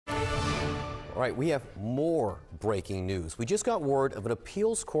All right, we have more breaking news. We just got word of an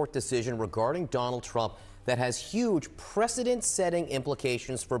appeals court decision regarding Donald Trump that has huge precedent-setting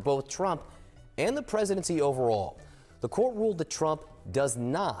implications for both Trump and the presidency overall. The court ruled that Trump does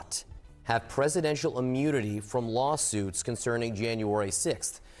not have presidential immunity from lawsuits concerning January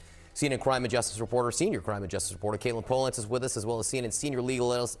 6th. CNN crime and justice reporter, senior crime and justice reporter Caitlin Polantz is with us, as well as CNN senior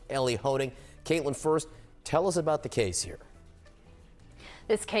legal analyst Ellie Honig. Caitlin, first, tell us about the case here.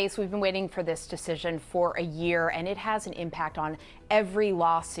 This case, we've been waiting for this decision for a year, and it has an impact on every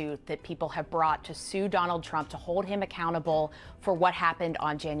lawsuit that people have brought to sue Donald Trump, to hold him accountable for what happened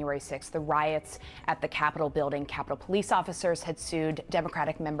on January 6th, the riots at the Capitol building. Capitol police officers had sued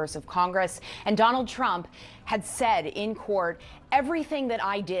Democratic members of Congress, and Donald Trump had said in court, everything that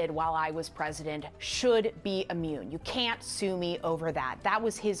I did while I was president should be immune. You can't sue me over that. That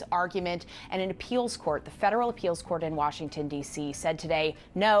was his argument, and an appeals court, the federal appeals court in Washington, D.C., said today,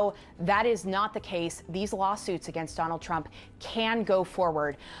 no, that is not the case. These lawsuits against Donald Trump can go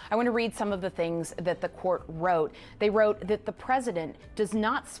forward. I want to read some of the things that the court wrote. They wrote that the president does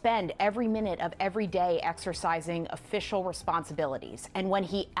not spend every minute of every day exercising official responsibilities. And when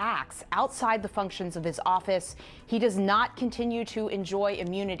he acts outside the functions of his office, he does not continue to enjoy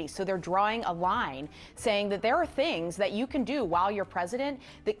immunity. So they're drawing a line saying that there are things that you can do while you're president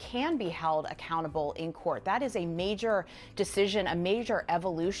that can be held accountable in court. That is a major decision, a major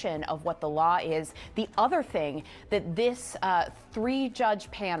evolution of what the law is. The other thing that this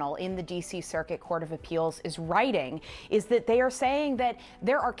three-judge panel in the D.C. Circuit Court of Appeals is writing is that they are saying that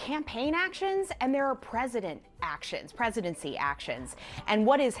there are campaign actions and there are presidency actions. And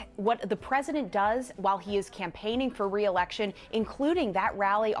what the president does while he is campaigning for re-election, including that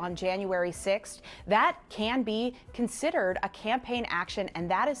rally on January 6th, that can be considered a campaign action,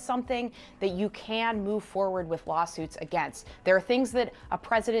 and that is something that you can move forward with lawsuits against. There are things that a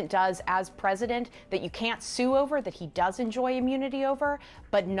president does as president that you can't sue over, that he does enjoy immunity over,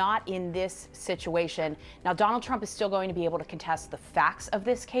 but not in this situation. Now, Donald Trump is still going to be able to contest the facts of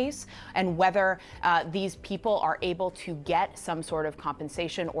this case and whether these people are able to get some sort of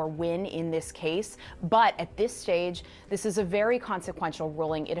compensation or win in this case. But at this stage, this is a very consequential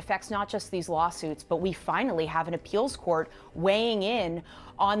ruling. It affects not just these lawsuits, but we finally have an appeals court weighing in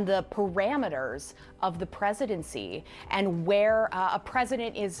on the parameters of the presidency and where a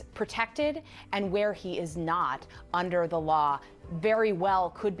president is protected and where he is not under the law. Very well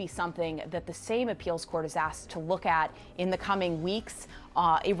could be something that the same appeals court is asked to look at in the coming weeks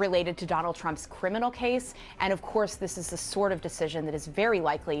related to Donald Trump's criminal case. And of course, this is the sort of decision that is very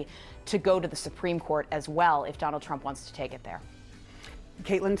likely to go to the Supreme Court as well if Donald Trump wants to take it there.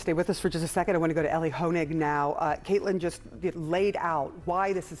 Caitlin, stay with us for just a second. I want to go to Ellie Honig now. Caitlin just laid out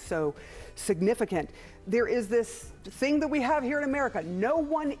why this is so significant. There is this thing that we have here in America. No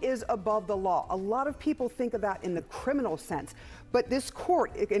one is above the law. A lot of people think of that in the criminal sense. But this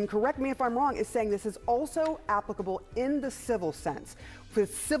court, and correct me if I'm wrong, is saying this is also applicable in the civil sense for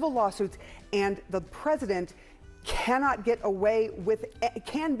civil lawsuits, and the president cannot get away with,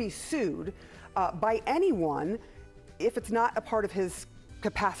 can be sued by anyone if it's not a part of his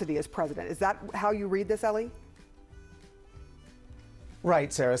capacity as president. Is that how you read this, Ellie?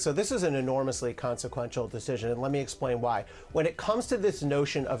 Right, Sarah. So this is an enormously consequential decision, and let me explain why. When it comes to this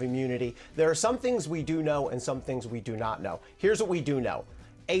notion of immunity, there are some things we do know and some things we do not know. Here's what we do know.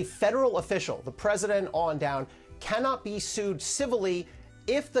 A federal official, the president on down, cannot be sued civilly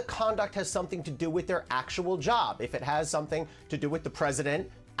if the conduct has something to do with their actual job. If it has something to do with the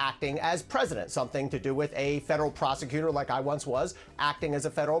president acting as president, something to do with a federal prosecutor like I once was, acting as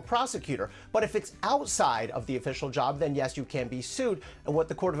a federal prosecutor. But if it's outside of the official job, then yes, you can be sued. And what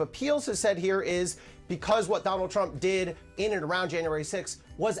the Court of Appeals has said here is because what Donald Trump did in and around January 6th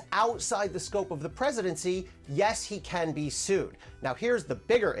was outside the scope of the presidency, yes, he can be sued. Now, here's the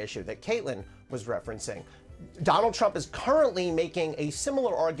bigger issue that Caitlin was referencing. Donald Trump is currently making a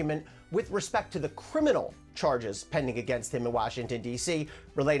similar argument with respect to the criminal charges pending against him in Washington, D.C.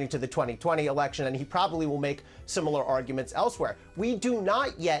 relating to the 2020 election, and he probably will make similar arguments elsewhere. We do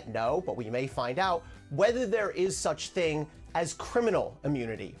not yet know, but we may find out, whether there is such thing as criminal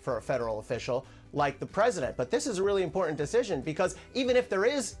immunity for a federal official like the president. But this is a really important decision because even if there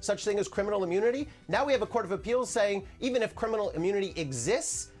is such thing as criminal immunity, now we have a Court of Appeals saying even if criminal immunity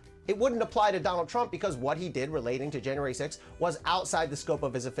exists, it wouldn't apply to Donald Trump because what he did relating to January 6th was outside the scope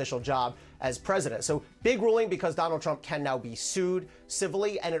of his official job as president. So big ruling because Donald Trump can now be sued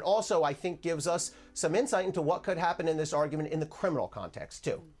civilly. And it also, I think, gives us some insight into what could happen in this argument in the criminal context,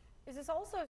 too. Is this also